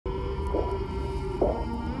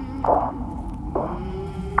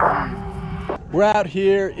We're out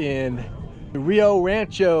here in Rio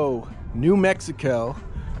Rancho, New Mexico,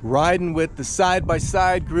 riding with the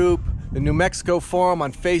side-by-side group, the New Mexico Forum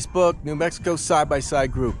on Facebook, New Mexico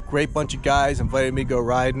side-by-side group. Great bunch of guys invited me to go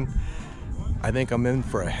riding. I think I'm in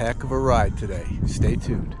for a heck of a ride today. Stay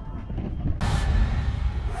tuned.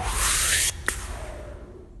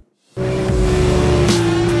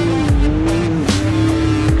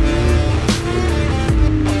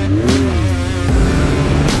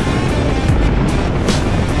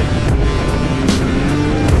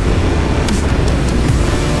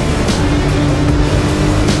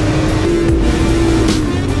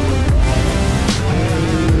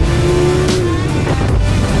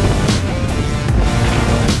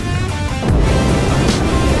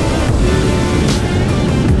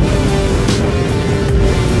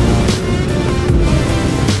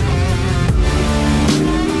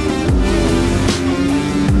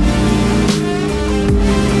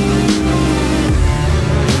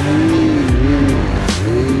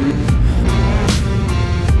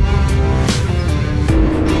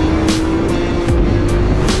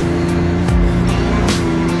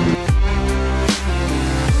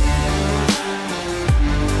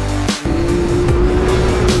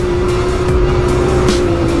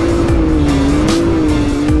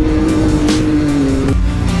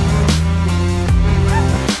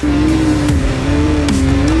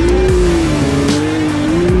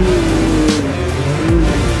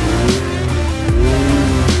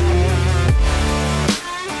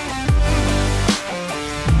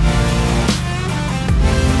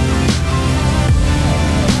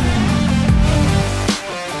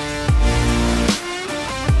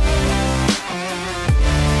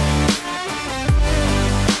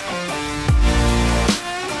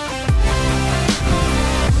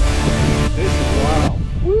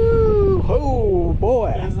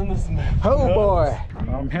 Oh boy!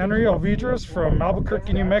 I'm Henry Alvidras from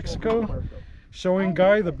Albuquerque, New Mexico, showing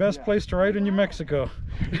Guy the best place to ride in New Mexico.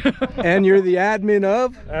 And you're the admin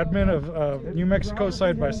of? Admin of New Mexico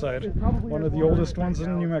Side by Side, one of the oldest ones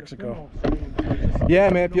in New Mexico. Yeah,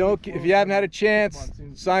 man. If you haven't had a chance,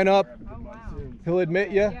 sign up. He'll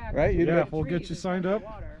admit you, right? Yeah, we'll get you signed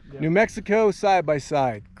up. New Mexico Side by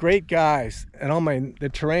Side, great guys, and on the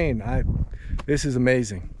terrain. This is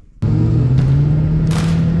amazing.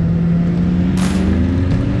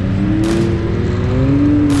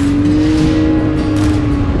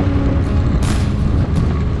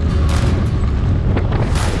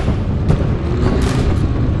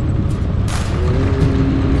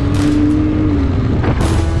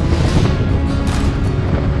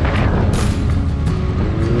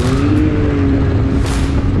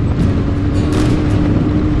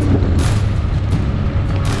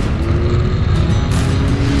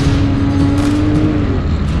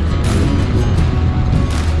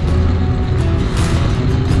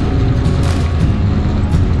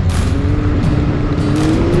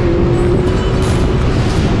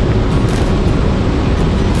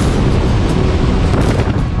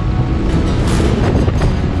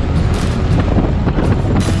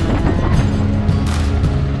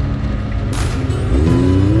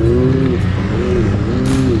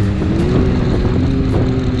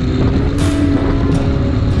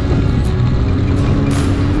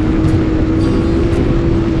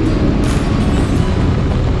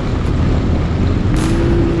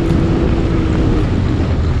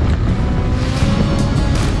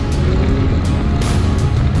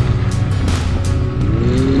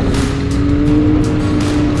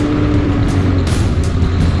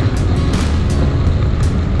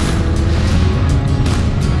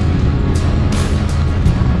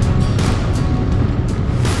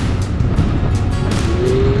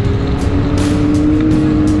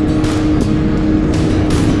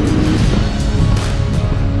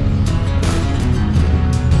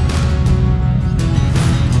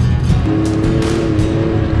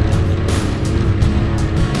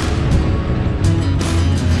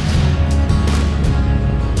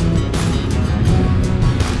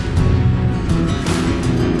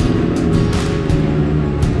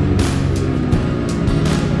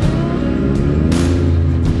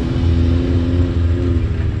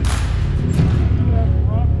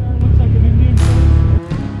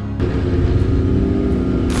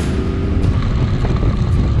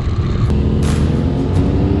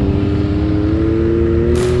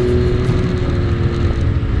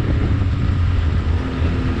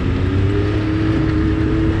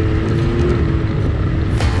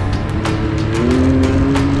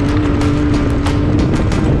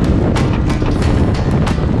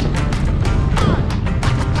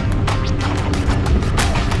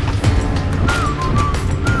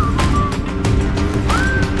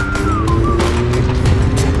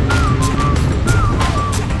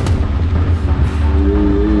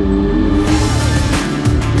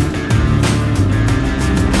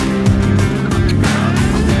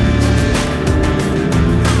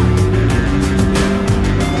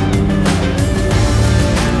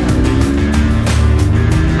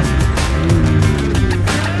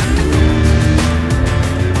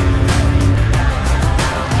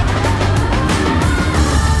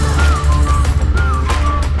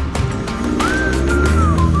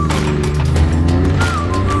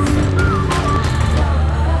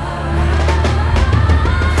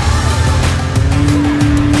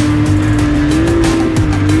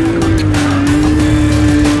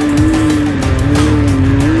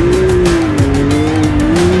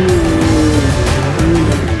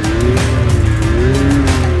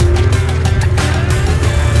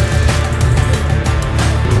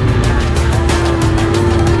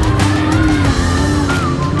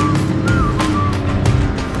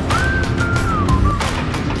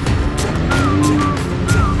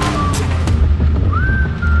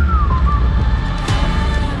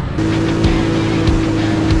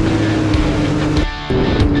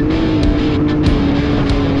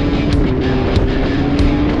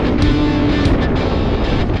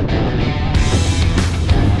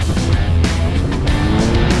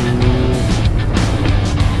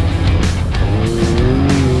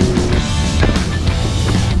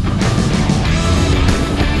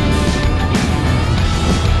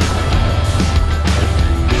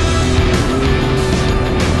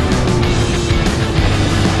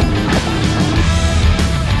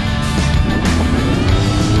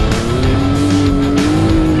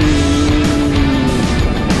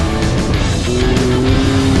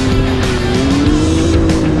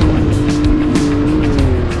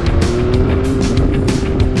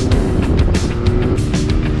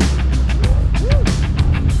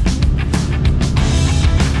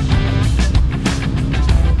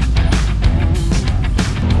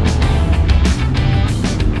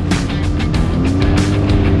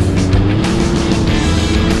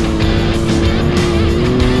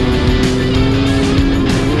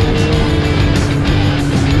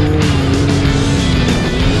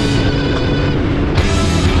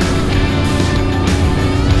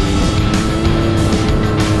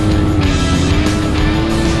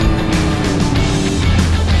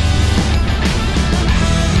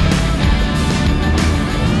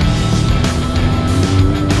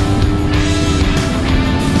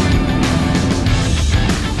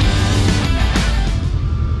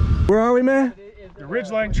 Where are we, man? The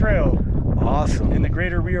Ridgeline Trail Awesome. in the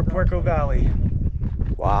greater Rio Puerco Valley.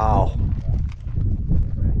 Wow.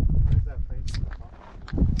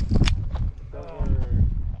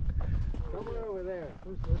 Somewhere over there.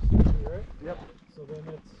 Yep. So then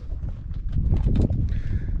it's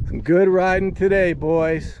Some good riding today,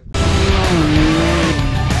 boys.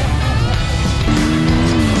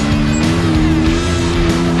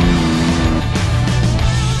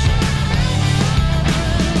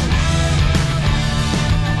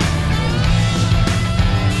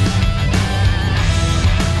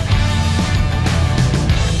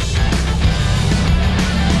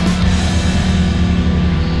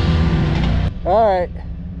 All right,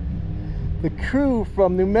 the crew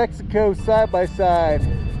from New Mexico side by side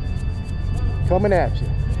coming at you.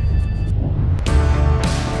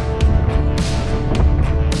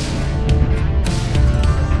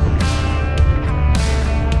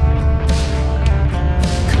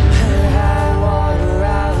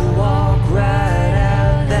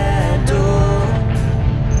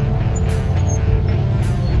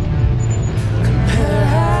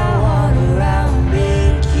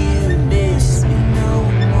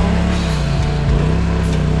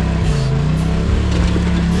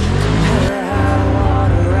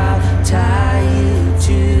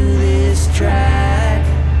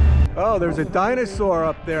 Oh, there's a dinosaur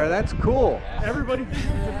up there. That's cool. everybody thinks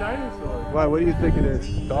it's a dinosaur. Why? What do you think it is?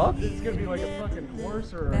 Dog? It's gonna be like a fucking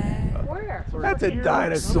horse or a Where? That's a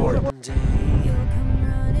dinosaur. It's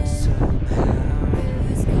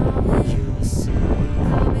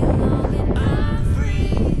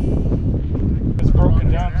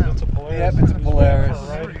broken down because it's a Polaris. Yep, it's a Polaris.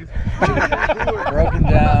 Broken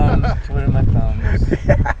down, twiddling my thumbs.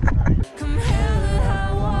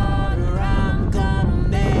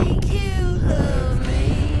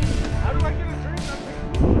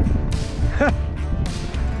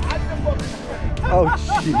 Oh,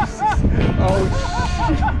 Jesus. Oh,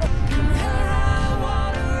 shit.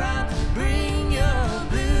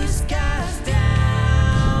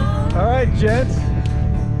 All right, gents.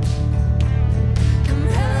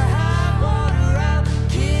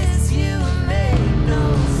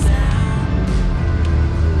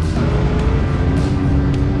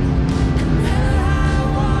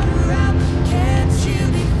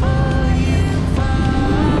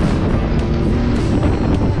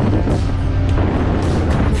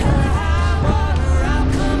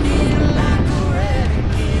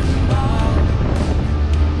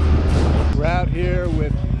 Here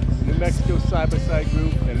with New Mexico side-by-side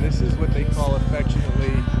group, and this is what they call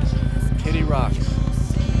affectionately Kitty Rocks.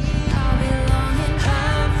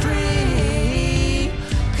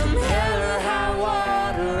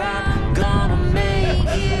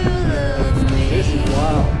 This is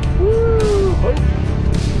wild. Woo!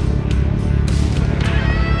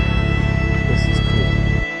 This is cool.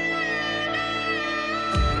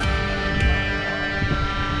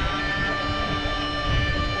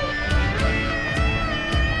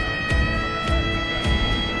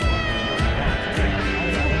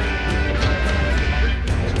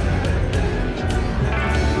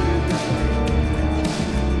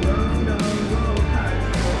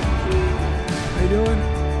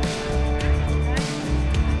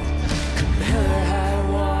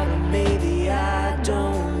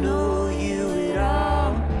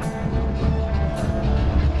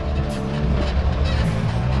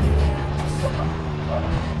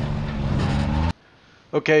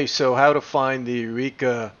 Okay, so how to find the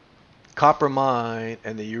Eureka Copper Mine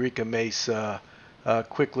and the Eureka Mesa.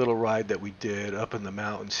 Quick little ride that we did up in the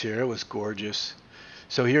mountains here. It was gorgeous.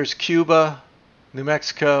 So here's Cuba, New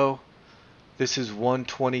Mexico. This is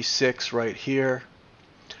 126 right here.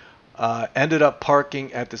 Ended up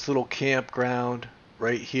parking at this little campground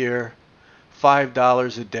right here.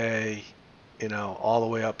 $5 a day, you know, all the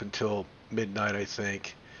way up until midnight, I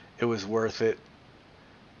think. It was worth it.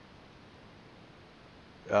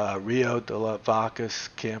 Rio de las Vacas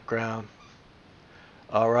campground.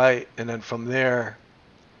 All right, and then from there,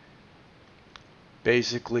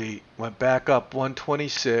 basically went back up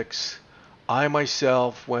 126. I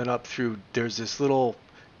myself went up through, there's this little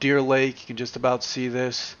Deer Lake, you can just about see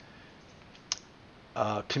this.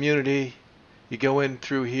 Community, you go in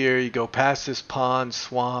through here, you go past this pond,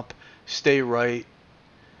 swamp, stay right,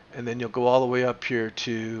 and then you'll go all the way up here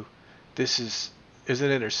to, this is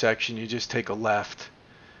an intersection, you just take a left.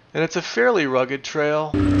 And it's a fairly rugged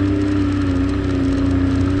trail.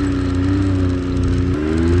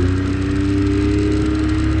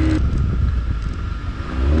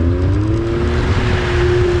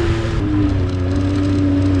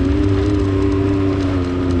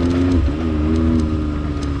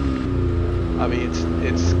 I mean,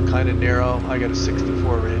 it's kind of narrow. I got a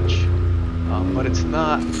 64 inch, but it's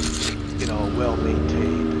not, you know, well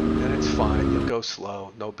maintained, and it's fine. You'll go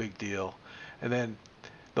slow, no big deal. And then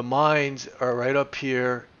the mines are right up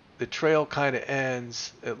here. The trail kind of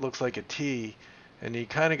ends. It looks like a T, and you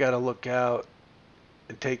kind of got to look out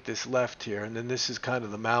and take this left here. And then this is kind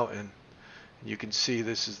of the mountain. You can see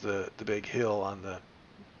this is the big hill on the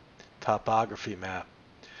topography map.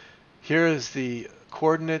 Here is the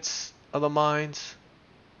coordinates of the mines,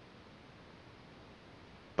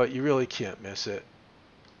 but you really can't miss it.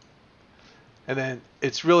 And then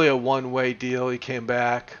it's really a one-way deal. He came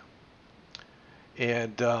back,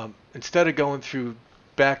 and instead of going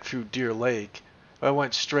back through Deer Lake, I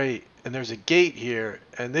went straight, and there's a gate here,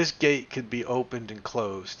 and this gate could be opened and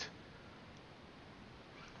closed.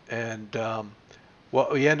 And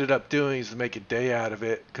what we ended up doing is to make a day out of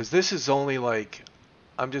it, because this is only like,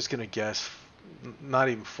 I'm just gonna guess, not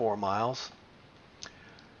even 4 miles.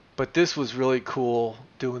 But this was really cool,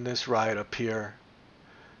 doing this ride up here,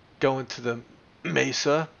 going to the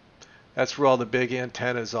mesa. That's where all the big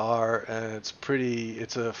antennas are, and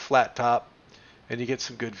it's a flat top, and you get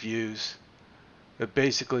some good views. But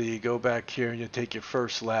basically you go back here and you take your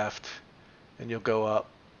first left, and you'll go up.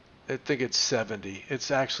 I think it's 70. It's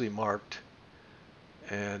actually marked,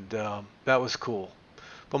 and that was cool.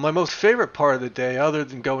 But my most favorite part of the day, other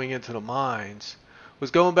than going into the mines,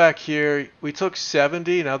 was going back here. We took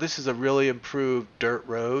 70. Now this is a really improved dirt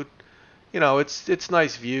road. You know, it's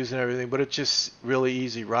nice views and everything, but it's just really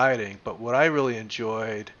easy riding. But what I really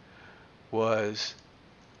enjoyed was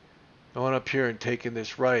going up here and taking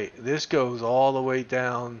this right. This goes all the way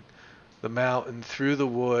down the mountain through the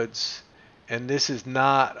woods, and this is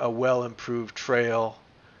not a well improved trail.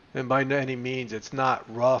 And by any means, it's not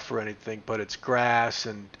rough or anything, but it's grass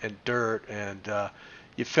and dirt, and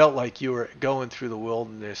you felt like you were going through the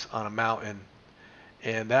wilderness on a mountain,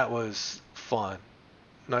 and that was fun.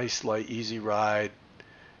 Nice, light, easy ride,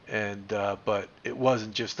 and but it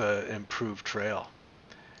wasn't just an improved trail.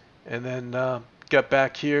 And then got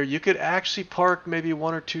back here. You could actually park maybe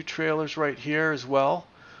 1 or 2 trailers right here as well.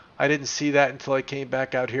 I didn't see that until I came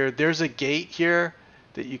back out here. There's a gate here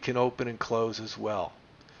that you can open and close as well.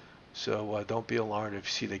 So don't be alarmed if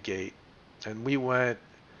you see the gate. And we went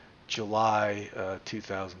July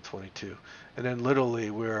 2022. And then literally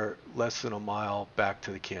we're less than a mile back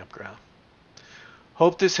to the campground.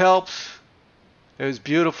 Hope this helps. It was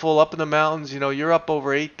beautiful up in the mountains. You know, you're up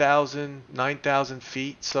over 8,000, 9,000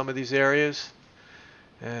 feet, some of these areas.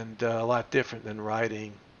 And a lot different than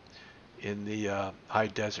riding in the high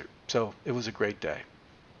desert. So it was a great day.